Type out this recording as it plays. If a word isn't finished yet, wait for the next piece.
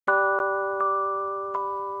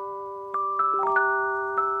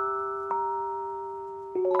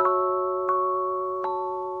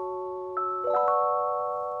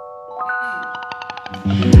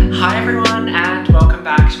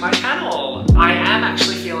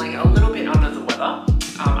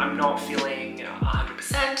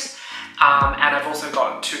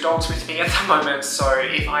got two dogs with me at the moment, so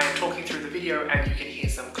if I am talking through the video and you can hear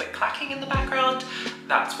some click-clacking in the background,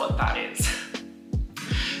 that's what that is.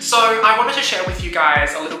 So I wanted to share with you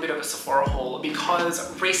guys a little bit of a Sephora haul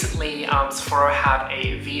because recently Sephora had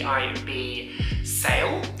a VIB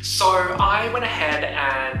sale. So I went ahead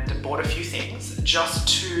and bought a few things just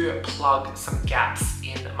to plug some gaps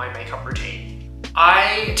in my makeup routine.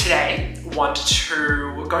 I today want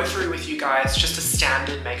to go through with you guys just a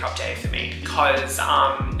standard makeup day for me because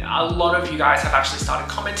a lot of you guys have actually started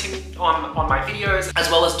commenting on my videos as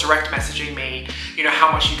well as direct messaging me, you know,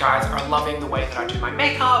 how much you guys are loving the way that I do my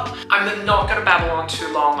makeup. I'm not going to babble on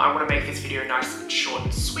too long. I want to make this video nice and short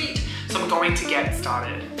and sweet, so I'm going to get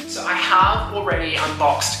started. So I have already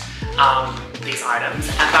unboxed these items,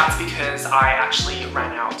 and that's because I actually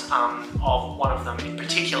ran out of one of them in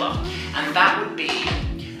particular, and that would be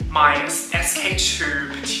my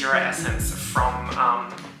SK2 Pitera essence from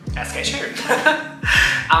SK2.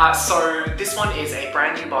 So this one is a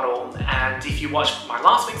brand new bottle, and if you watched my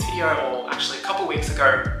last week's video, or actually a couple weeks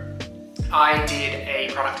ago, I did a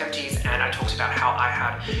product empties and I talked about how I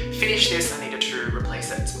had finished this and needed to replace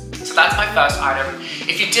it. So that's my first item.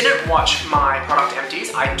 If you didn't watch my product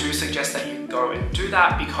empties, I do suggest that you go and do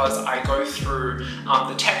that because I go through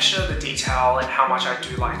the texture, the detail, and how much I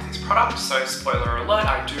do like this product. So spoiler alert,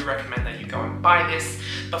 I do recommend that you go and buy this.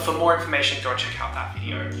 But for more information, go check out that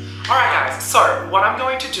video. Alright guys, so what I'm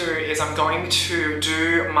going to do is I'm going to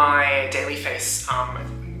do my daily face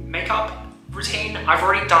makeup routine. I've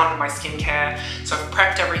already done my skincare, so I've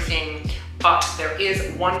prepped everything, but there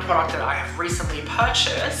is one product that I have recently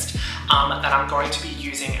purchased that I'm going to be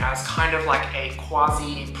using as kind of like a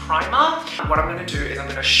quasi primer. What I'm going to do is I'm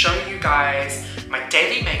going to show you guys my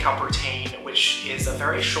daily makeup routine, which is a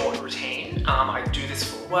very short routine. I do this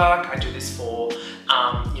for work, I do this for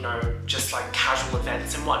you know, just like casual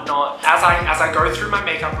events and whatnot. As I go through my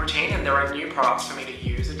makeup routine and there are new products for me to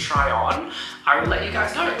use and try on, I will let you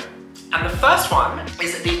guys know. And the first one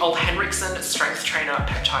is the Ole Henriksen Strength Trainer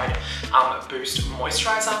Peptide Boost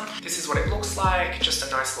Moisturiser. This is what it looks like, just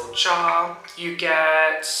a nice little jar. You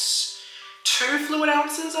get 2 fluid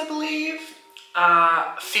ounces, I believe,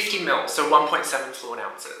 50 ml, so 1.7 fluid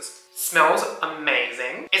ounces. Smells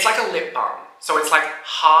amazing. It's like a lip balm. So it's like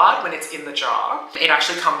hard when it's in the jar. It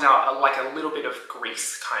actually comes out like a little bit of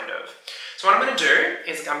grease, kind of. So what I'm going to do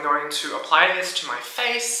is I'm going to apply this to my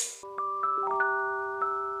face.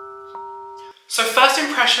 So first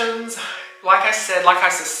impressions, like I said, like I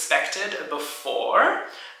suspected before,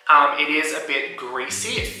 it is a bit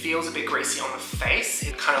greasy. It feels a bit greasy on the face.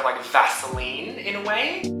 It's kind of like Vaseline in a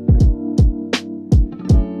way.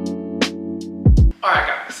 Alright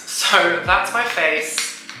guys, so that's my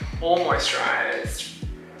face, all moisturized.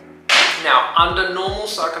 Now, under normal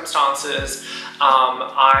circumstances,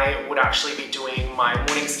 I would actually be doing my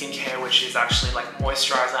morning skincare, which is actually like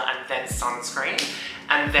moisturizer and then sunscreen.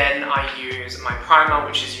 And then I use my primer,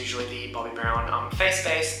 which is usually the Bobbi Brown face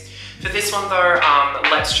base. For this one though,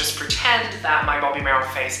 let's just pretend that my Bobbi Brown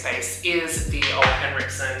face base is the Ole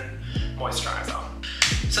Henriksen moisturizer.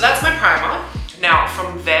 So that's my primer. Now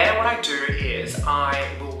from there, what I do is I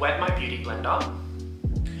will wet my beauty blender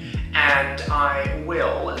and I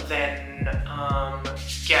will then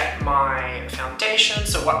get my foundation.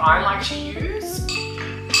 So what I like to use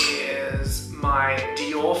is my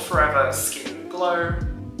Dior Forever Skin Glow,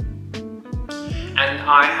 and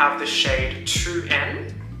I have the shade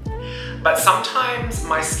 2N, but sometimes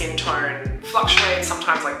my skin tone fluctuates.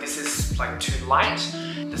 Sometimes like this is like too light,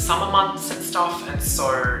 the summer months and stuff, and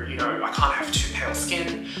so, you know, I can't have too pale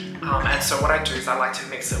skin, and so what I do is I like to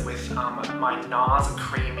mix it with my NARS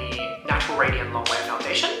Creamy Natural Radiant Longwear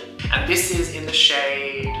Foundation, and this is in the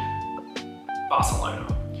shade Barcelona.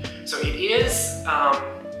 So it is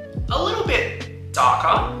a little bit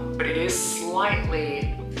darker, but it is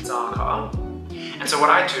slightly darker. And so what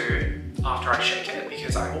I do after I shake it,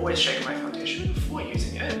 because I always shake my foundation before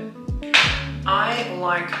using it, I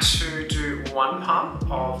like to do 1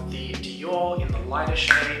 pump of the Dior in the lighter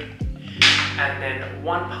shade, and then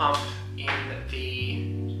 1 pump in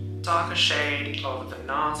the darker shade of the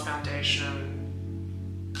NARS foundation.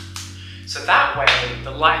 So that way,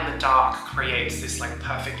 the light and the dark creates this like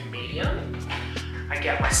perfect medium. I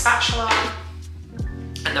get my spatula,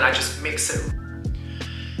 and then I just mix it.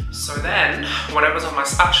 So then, whatever's on my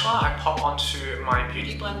spatula, I pop onto my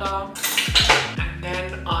beauty blender, and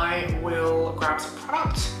then I will grab some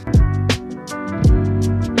product.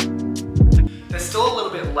 There's still a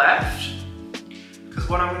little bit left, because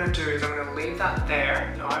what I'm going to do is I'm going to leave that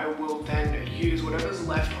there, and I will then use whatever's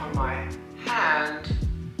left on my hand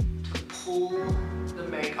to pull the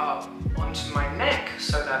makeup onto my neck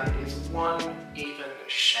so that it is one even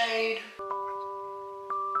shade.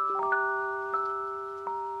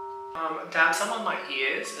 Dab some on my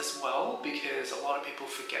ears as well, because a lot of people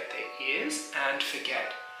forget their ears and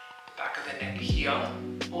forget the back of the neck here.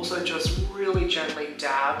 Also just really gently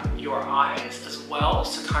dab your eyes as well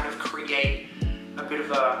to kind of create a bit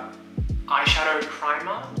of a eyeshadow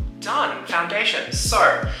primer. Done. Foundation.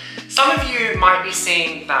 So some of you might be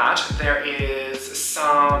seeing that there is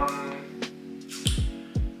some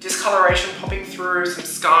discoloration popping through, some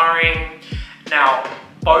scarring. Now,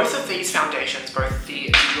 both of these foundations, both the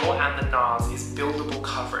Dior and the NARS, is buildable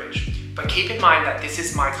coverage. But keep in mind that this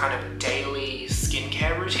is my kind of daily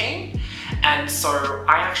skincare routine. And so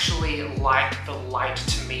I actually like the light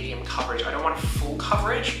to medium coverage. I don't want full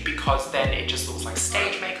coverage because then it just looks like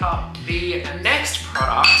stage makeup. The next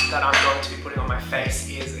product that I'm going to be putting on my face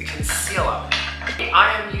is a concealer.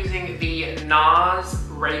 I am using the NARS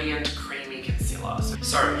Radiant Creamy Concealer.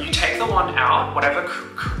 So you take the wand out, whatever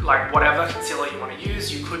concealer you want to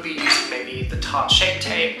use. You could be using maybe the Tarte Shape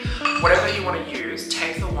Tape, whatever you want to use.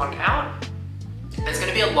 Take the wand out. There's going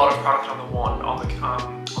to be a lot of product on the wand, on the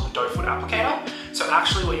doe foot applicator. So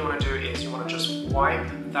actually what you want to do is you want to just wipe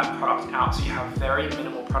that product out so you have very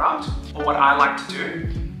minimal product. Or what I like to do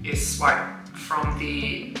is swipe from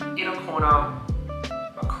the inner corner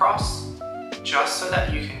across, just so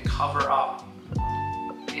that you can cover up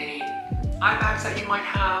any eye bags that you might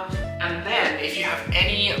have. And then if you have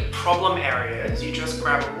any problem areas, you just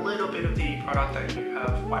grab a little bit of the product that you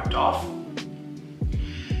have wiped off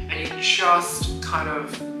and you just kind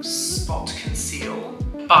of spot conceal.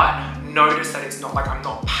 But notice that it's not like I'm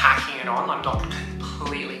not packing it on, I'm not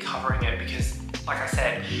completely covering it, because like I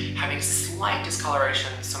said, having slight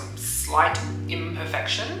discoloration, some slight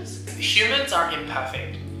imperfections. Humans are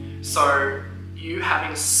imperfect, so you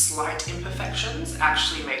having slight imperfections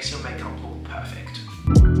actually makes your makeup look perfect.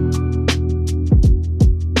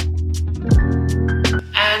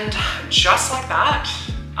 And just like that,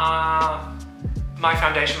 my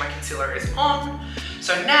foundation, my concealer is on.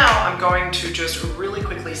 So now I'm going to just really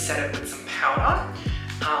quickly set it with some powder.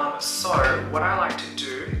 So what I like to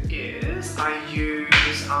do is I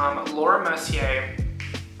use Laura Mercier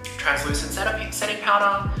translucent setting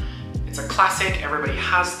powder. It's a classic, everybody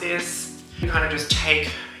has this. You kind of just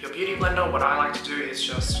take your beauty blender. What I like to do is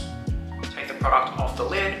just take the product off the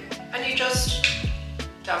lid and you just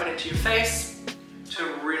dab it into your face to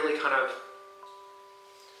really kind of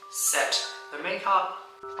set the makeup.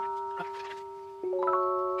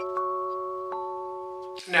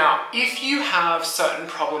 Now, if you have certain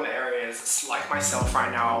problem areas, like myself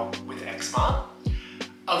right now with eczema,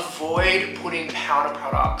 avoid putting powder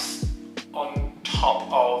products on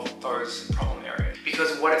top of those problem areas.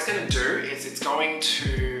 Because what it's going to do is it's going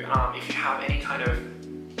to, if you have any kind of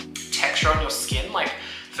texture on your skin, like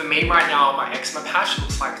for me right now, my eczema patch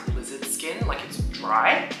looks like lizard skin, like it's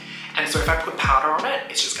dry. And so if I put powder on it,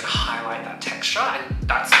 it's just going to highlight that texture, and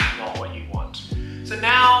that's not what you want. So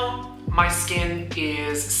now, my skin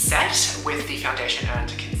is set with the foundation and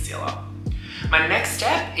concealer. My next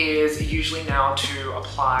step is usually now to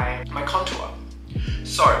apply my contour.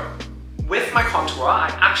 So with my contour, I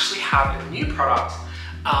actually have a new product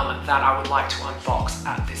that I would like to unbox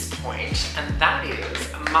at this point, and that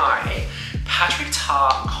is my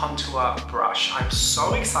Tarte contour brush. I'm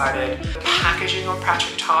so excited. The packaging on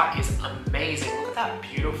Tarte is amazing. Look at that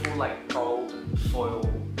beautiful like gold foil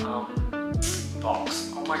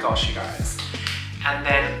box. Oh my gosh, you guys. And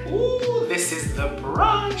then, ooh, this is the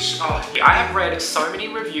brush. Oh, I have read so many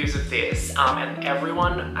reviews of this and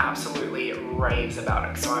everyone absolutely raves about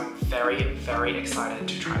it. So I'm very, very excited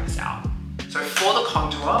to try this out. So for the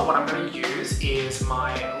contour, what I'm going to use is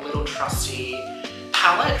my little trusty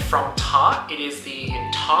palette from Tarte. It is the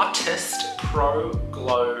Tarteist Pro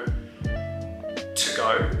Glow To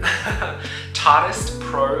Go. Tarteist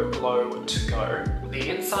Pro Glow To Go. The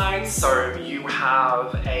inside, so you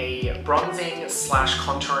have a bronzing /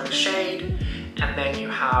 contouring shade, and then you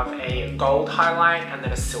have a gold highlight and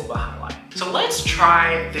then a silver highlight. So let's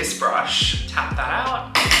try this brush. Tap that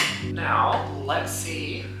out. Now let's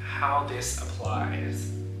see how this applies.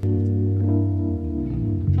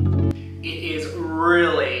 It is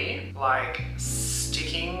really like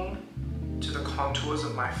sticking to the contours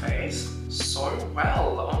of my face so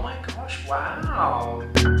well. Oh my gosh, wow.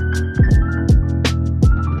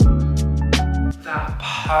 That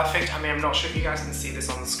perfect, I mean, I'm not sure if you guys can see this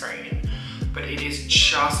on the screen, but it is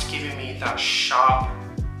just giving me that sharp,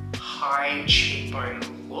 high cheekbone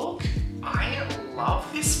look. I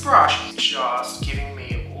love this brush. It's just giving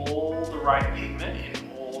me all the right pigment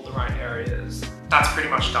in all the right areas. That's pretty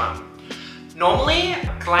much done. Normally,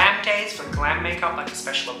 glam days for glam makeup, like a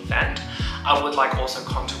special event, I would like also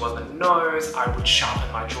contour the nose. I would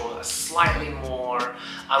sharpen my jaw slightly more.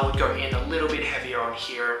 I would go in a little bit heavier on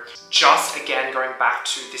here. Just again, going back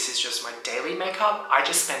to this is just my daily makeup. I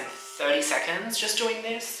just spend 30 seconds just doing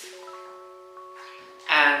this.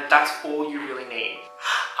 And that's all you really need.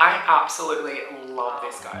 I absolutely love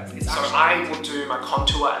this, guys. So I will do my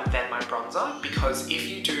contour and then my bronzer, because if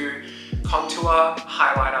you do contour,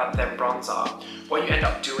 highlighter, then bronzer, what you end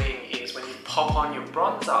up doing is when you pop on your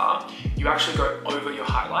bronzer, you actually go over your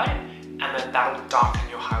highlight, and then that'll darken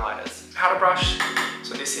your highlighters. Powder brush.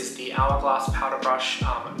 So this is the Hourglass powder brush,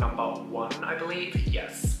 number 1, I believe.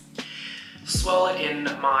 Yes. Swirl it in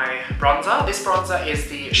my bronzer. This bronzer is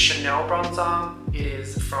the Chanel bronzer. It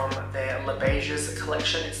is from their Beiges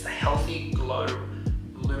collection. It's the Healthy Glow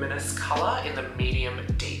Luminous color in the medium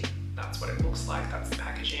deep. That's what it looks like. That's the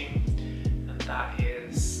packaging. And that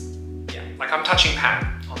is, yeah, like I'm touching pan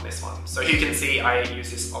on this one. So you can see I use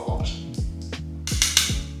this a lot.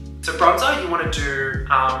 So bronzer, you want to do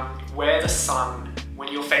where the sun, when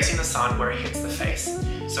you're facing the sun, where it hits the face.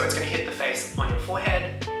 So it's going to hit the face on your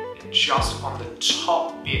forehead, just on the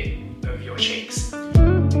top bit of your cheeks. So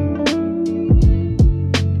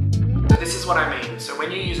this is what I mean. So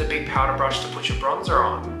when you use a big powder brush to put your bronzer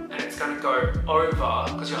on, and it's going to go over,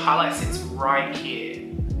 because your highlight sits right here,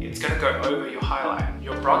 it's going to go over your highlight.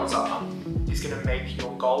 Your bronzer is going to make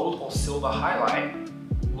your gold or silver highlight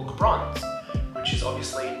look bronze, which is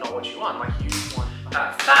obviously not what you want. Like you want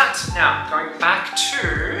that. Now, going back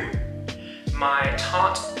to my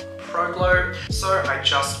Tarte Pro Glow. So I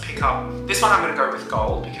just pick up, this one I'm going to go with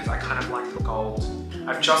gold because I kind of like the gold.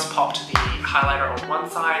 I've just popped the highlighter on one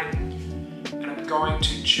side and I'm going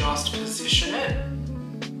to just position it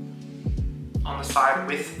on the side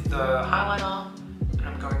with the highlighter, and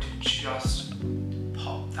I'm going to just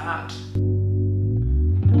pop that.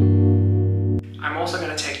 I'm also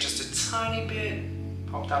going to take just a tiny bit,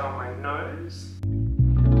 pop that on my nose.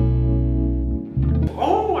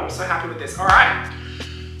 Oh, I'm so happy with this. All right.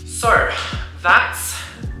 So that's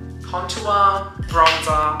contour,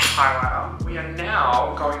 bronzer, highlighter. We are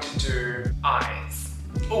now going to do eyes.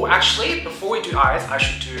 Oh, actually, before we do eyes, I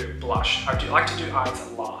should do blush. I do like to do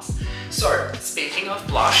eyes last. So, speaking of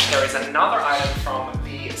blush, there is another item from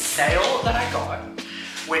the sale that I got,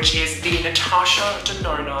 which is the Natasha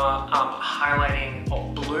Denona highlighting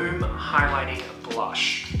or Bloom highlighting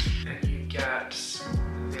blush. And you get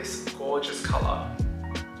this gorgeous color.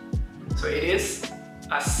 So it is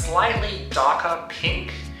a slightly darker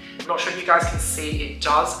pink. I'm not sure if you guys can see, it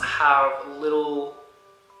does have little,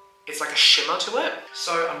 it's like a shimmer to it.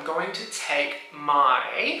 So I'm going to take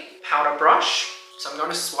my powder brush. So I'm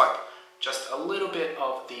going to swipe just a little bit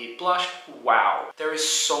of the blush. Wow, there is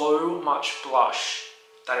so much blush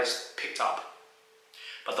that is picked up.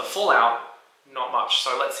 But the fallout, not much.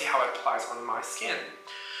 So let's see how it applies on my skin.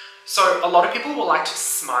 So a lot of people will like to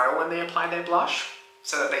smile when they apply their blush,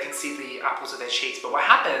 so that they can see the apples of their cheeks. But what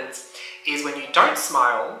happens is when you don't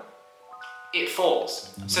smile, it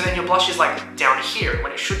falls. So then your blush is like down here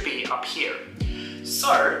when it should be up here.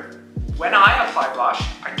 So when I apply blush,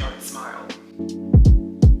 I don't smile.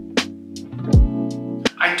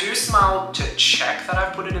 I do smile to check that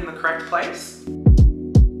I've put it in the correct place.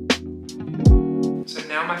 So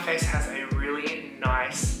now my face has a really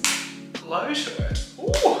nice glow to it.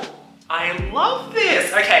 Ooh, I love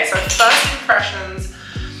this. Okay, so first impressions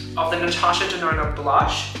of the Natasha Denona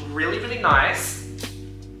blush, really, really nice.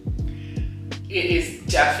 It is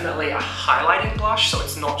definitely a highlighting blush, so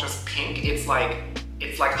it's not just pink.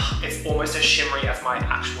 It's almost as shimmery as my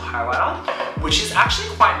actual highlighter, which is actually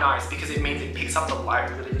quite nice because it means it picks up the light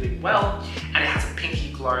really, really well, and it has a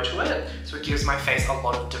pinky glow to it. So it gives my face a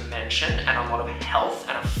lot of dimension and a lot of health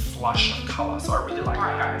and a flush of color. So I really like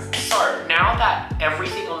that, guys. So now that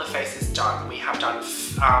everything on the face is done, we have done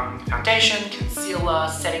foundation, concealer,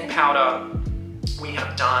 setting powder, we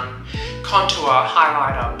have done contour,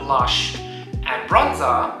 highlighter, blush, and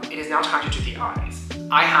bronzer. It is now time to do the eyes.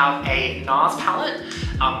 I have a NARS palette.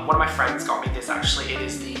 One of my friends got me this actually. It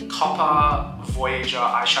is the Copper Voyageur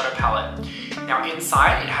eyeshadow palette. Now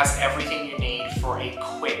inside it has everything you need for a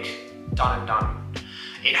quick done and done.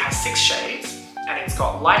 It has 6 shades and it's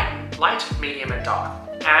got light, medium and dark.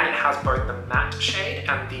 And it has both the matte shade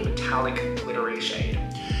and the metallic glittery shade.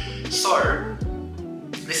 So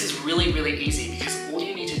this is really, really easy because all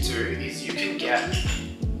you need to do is you can get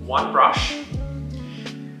one brush,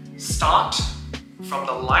 start from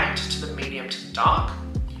the light to the medium to the dark.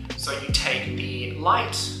 So you take the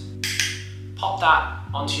light, pop that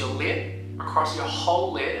onto your lid, across your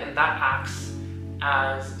whole lid, and that acts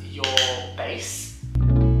as your base.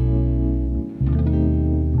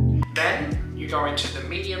 Then you go into the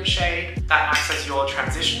medium shade. That acts as your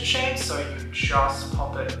transition shade, so you just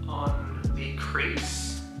pop it on the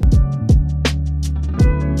crease.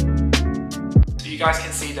 So you guys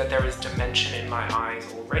can see that there is dimension in my eyes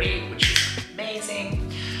already, which is amazing.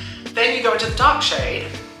 Then you go into the dark shade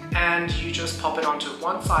and you just pop it onto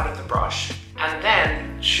one side of the brush and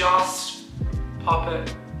then just pop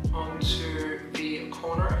it onto the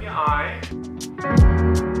corner of your eye.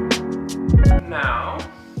 Now,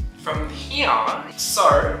 from here,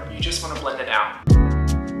 so you just want to blend it out.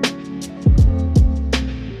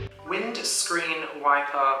 Windscreen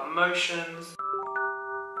wiper motions.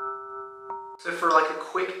 So for like a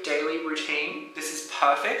quick daily routine, this is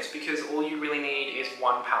perfect because all you really need is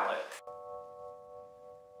one palette.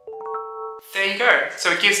 There you go.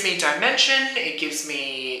 So it gives me dimension, it gives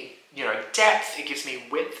me, you know, depth, it gives me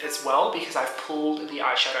width as well because I've pulled the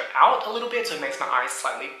eyeshadow out a little bit, so it makes my eyes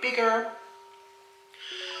slightly bigger.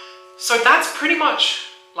 So that's pretty much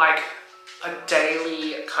like a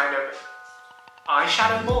daily kind of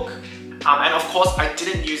eyeshadow look. And of course, I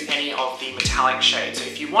didn't use any of the metallic shades. So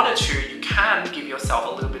if you wanted to, you can give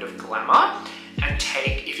yourself a little bit of glamour and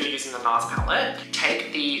take, if you're using the NARS palette,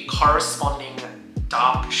 take the corresponding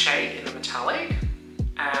dark shade in the metallic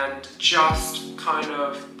and just kind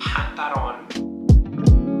of pat that on.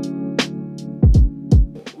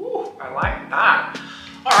 Ooh, I like that.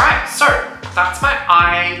 All right, so that's my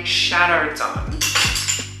eyeshadow done.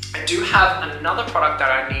 I do have another product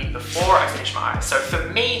that I need before I finish my eyes. So for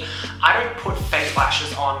me, I don't put fake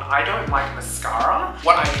lashes on. I don't like mascara.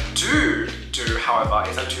 What I do, however,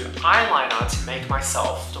 is I do eyeliner to make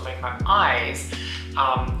myself, to make my eyes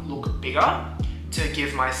look bigger, to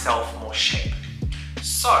give myself more shape.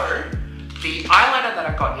 So the eyeliner that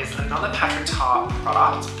I got is another Tarte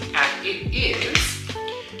product, and it is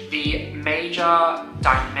the Major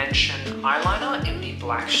Dimension eyeliner in the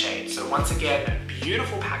black shade. So once again,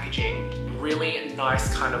 beautiful packaging, really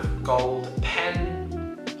nice kind of gold pen.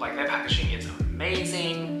 Like, their packaging is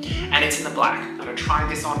amazing, and it's in the black. I'm gonna try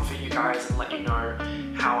this on for you guys and let you know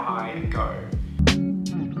how I go.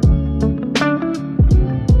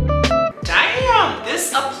 Damn,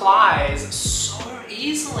 this applies so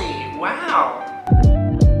easily, wow.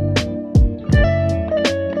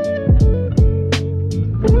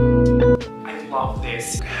 I love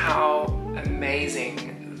this, how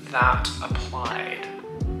amazing that applied.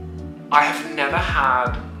 I have never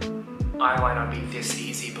had eyeliner be this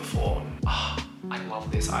easy before. Oh, I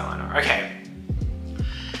love this eyeliner. Okay,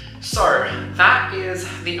 so that is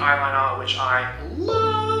the eyeliner, which I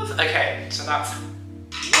love. Okay, so that's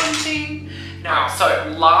one thing. Now,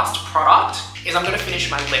 so last product is I'm gonna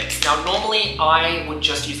finish my lips. Now, normally I would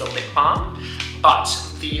just use a lip balm, but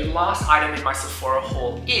the last item in my Sephora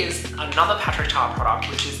haul is another Tarte product,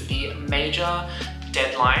 which is the Major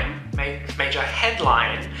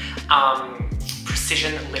Headline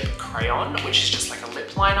Precision Lip Crayon, which is just like a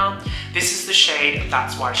lip liner. This is the shade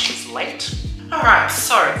That's Why She's Late. All right,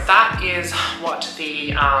 so that is what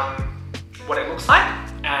the what it looks like,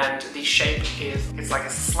 and the shape is, it's like a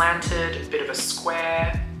slanted bit of a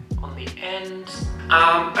square on the end.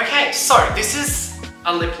 Okay, so this is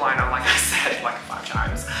a lip liner, like I said like 5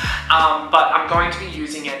 times, but I'm going to be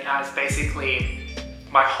using it as basically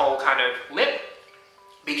my whole kind of lip,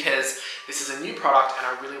 because this is a new product and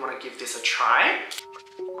I really want to give this a try.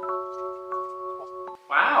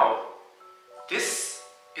 Wow, this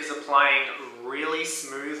is applying really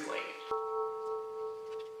smoothly.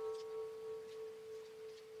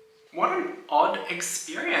 What an odd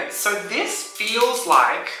experience. So this feels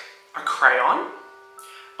like a crayon,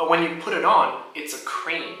 but when you put it on, it's a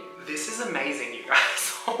cream. This is amazing, you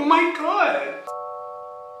guys. Oh my god.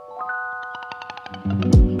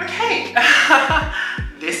 Okay.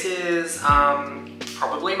 This is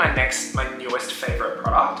probably my newest favorite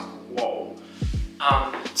product. Whoa.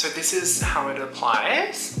 So this is how it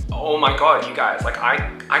applies. Oh my god, you guys, like I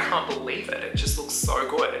can't believe it. It just looks so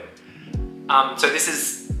good. So this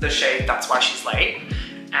is the shade That's Why She's Late,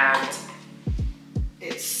 and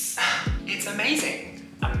it's amazing.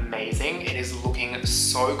 Amazing. It is looking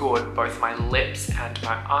so good, both my lips and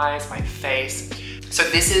my eyes, my face. So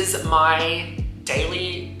this is my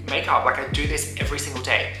daily makeup. Like, I do this every single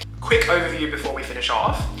day. Quick overview before we finish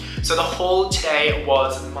off. So the haul today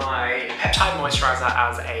was my Peptide Moisturiser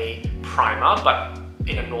as a primer, but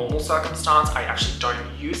in a normal circumstance, I actually don't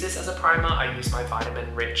use this as a primer. I use my Vitamin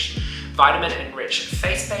Enriched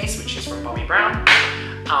face base, which is from Bobbi Brown.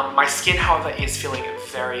 My skin, however, is feeling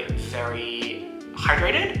very, very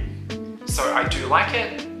hydrated, so I do like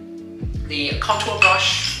it. The contour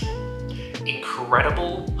brush,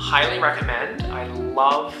 incredible, highly recommend. I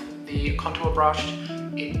love the contour brush.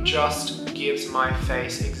 It just gives my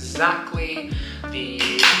face exactly the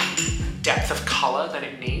depth of color that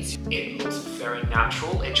it needs. It looks very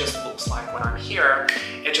natural. It just looks like when I'm here,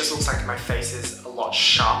 it just looks like my face is a lot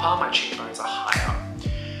sharper, my cheekbones are higher.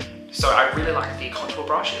 So I really like the contour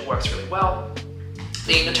brush, it works really well.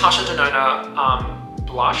 The Natasha Denona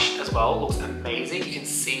blush as well looks amazing. You can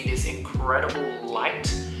see this incredible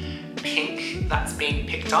light pink that's being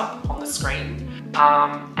picked up on the screen.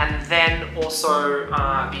 And then also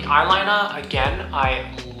the eyeliner, again, I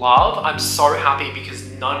love. I'm so happy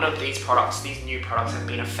because none of these products, these new products, have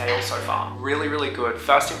been a fail so far. Really, really good.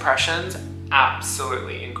 First impressions,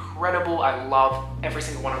 absolutely incredible. I love every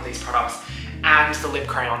single one of these products and the lip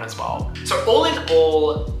crayon as well. So all in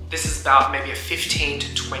all, this is about maybe a 15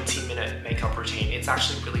 to 20 minute makeup routine. It's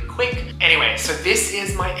actually really quick. Anyway, so this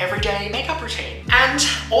is my everyday makeup routine and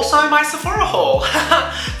also my Sephora haul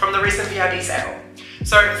from the recent VIB sale.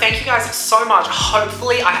 So thank you guys so much.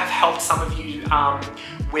 Hopefully I have helped some of you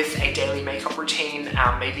with a daily makeup routine,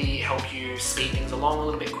 maybe help you speed things along a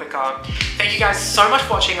little bit quicker. Thank you guys so much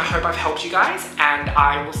for watching. I hope I've helped you guys and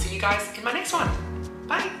I will see you guys in my next one.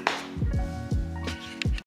 Bye.